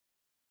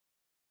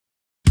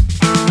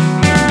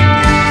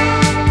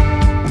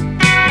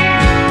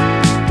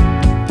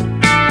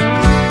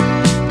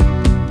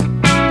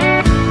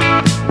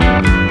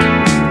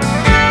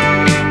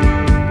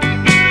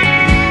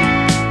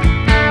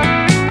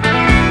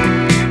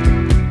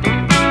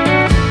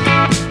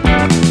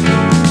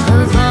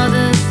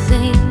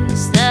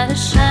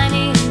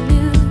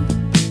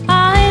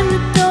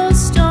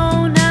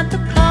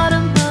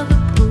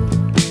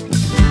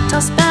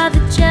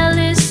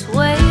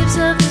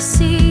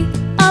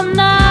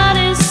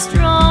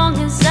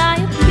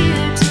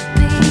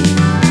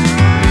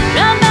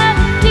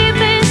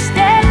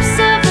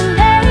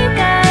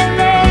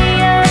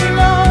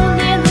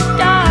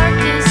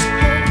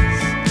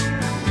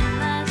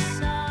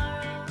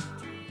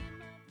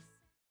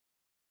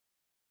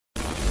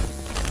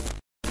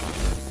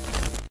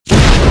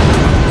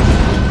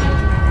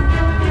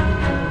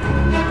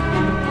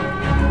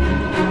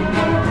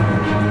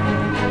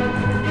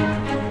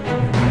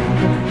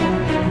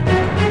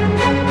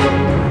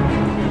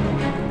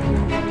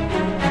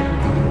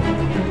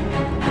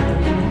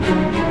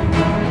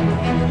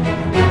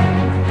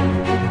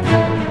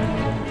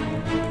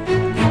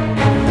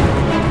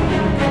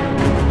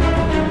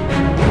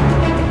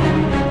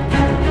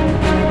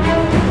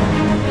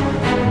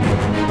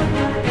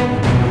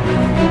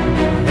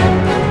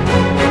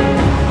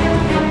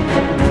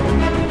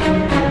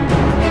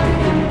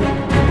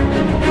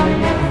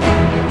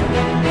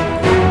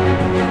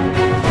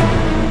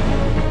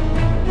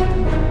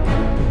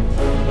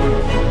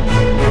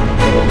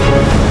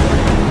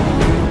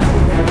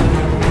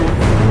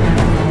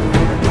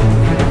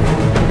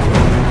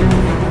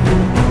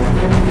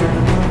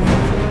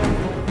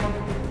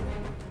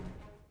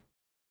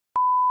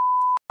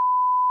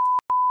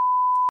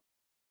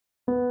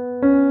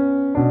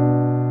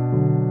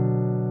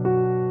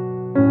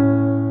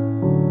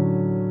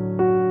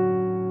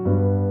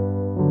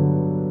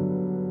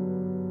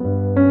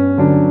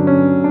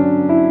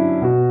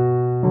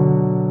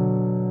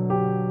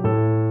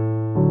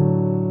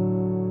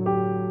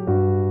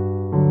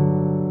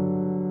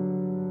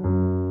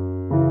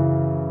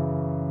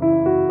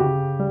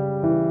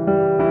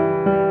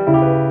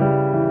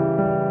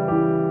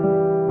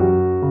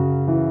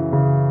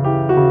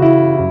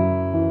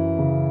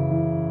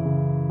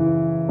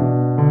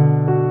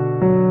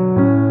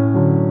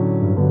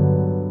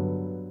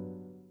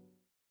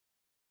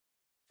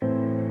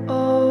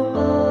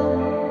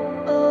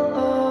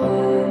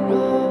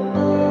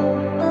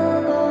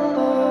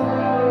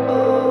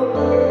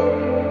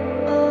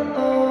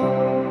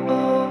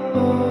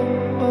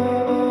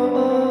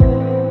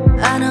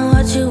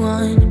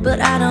but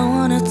I don't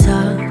wanna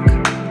talk.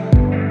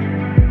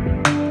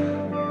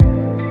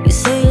 You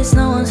say it's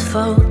no one's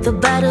fault, the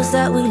battles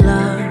that we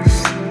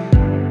lost,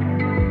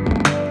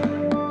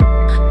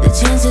 the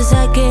chances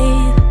I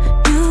gave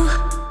you,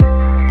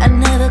 I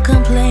never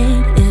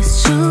complained,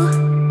 it's true.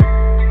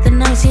 The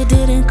nights you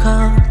didn't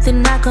call, did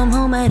not come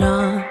home at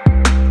all.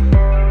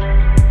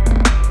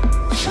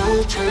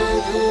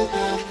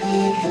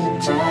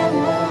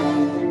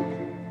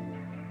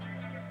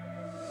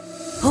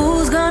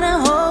 Who's gonna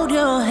hold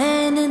your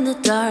hand in the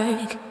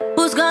dark?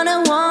 Who's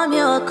gonna warm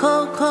your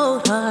cold,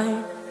 cold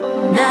heart?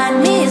 Not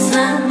me, it's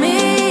not me.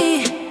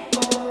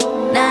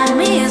 Not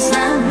me, it's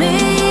not me.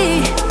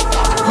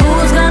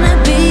 Who's gonna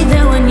be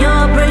there when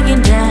you're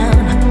breaking down?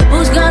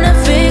 Who's gonna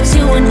fix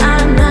you when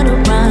I'm not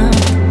around?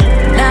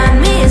 Not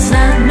me, it's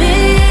not me.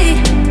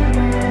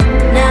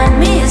 Not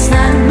me, it's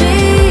not me.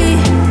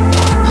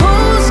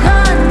 Who's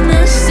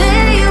gonna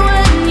stay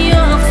when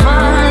you're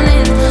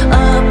falling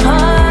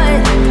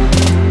apart?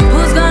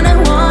 Who's gonna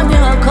warm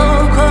your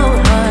cold, cold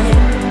heart?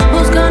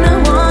 Who's gonna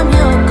warm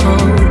your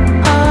cold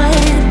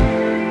heart?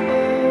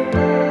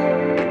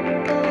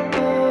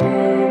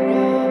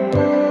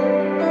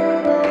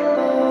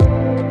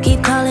 Keep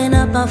calling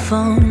up my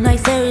phone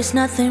like there is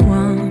nothing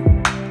wrong.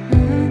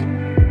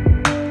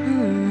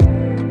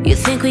 You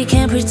think we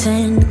can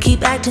pretend,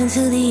 keep acting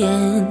to the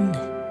end.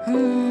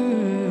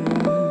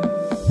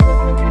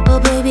 Oh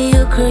baby,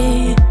 you're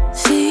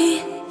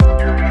crazy.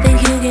 Think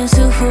you can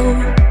still fool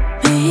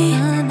me?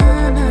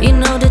 You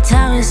know the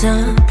time is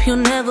up, you'll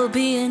never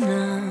be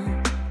enough.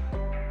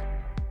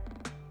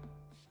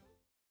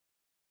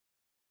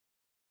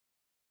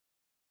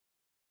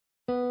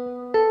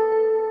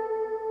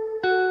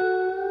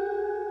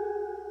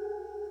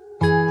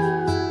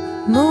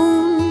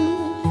 Moon,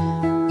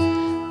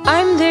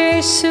 I'm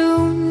there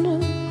soon.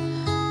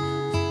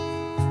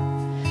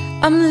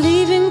 I'm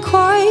leaving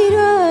quite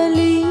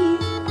early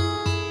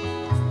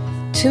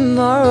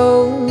tomorrow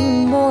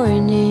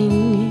morning.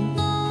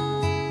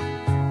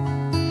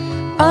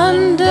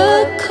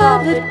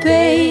 Undercover,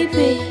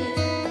 baby,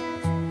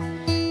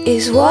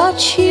 is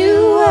what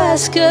you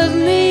ask of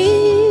me.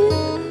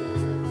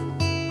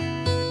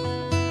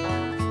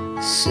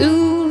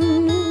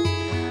 Soon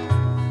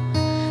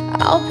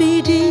I'll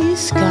be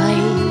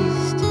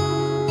disguised.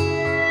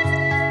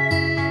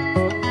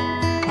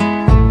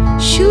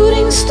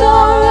 Shooting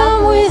star,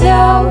 I'm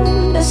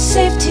without a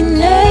safety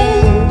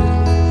net.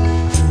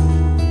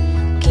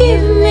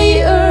 Give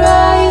me a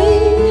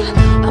ride,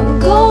 I'm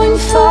going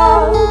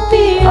far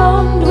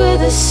beyond where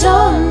the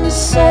sun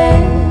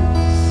sets.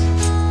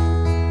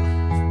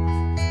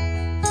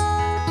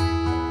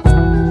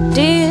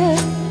 Dear,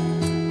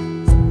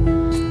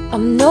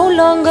 I'm no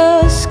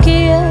longer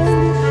scared.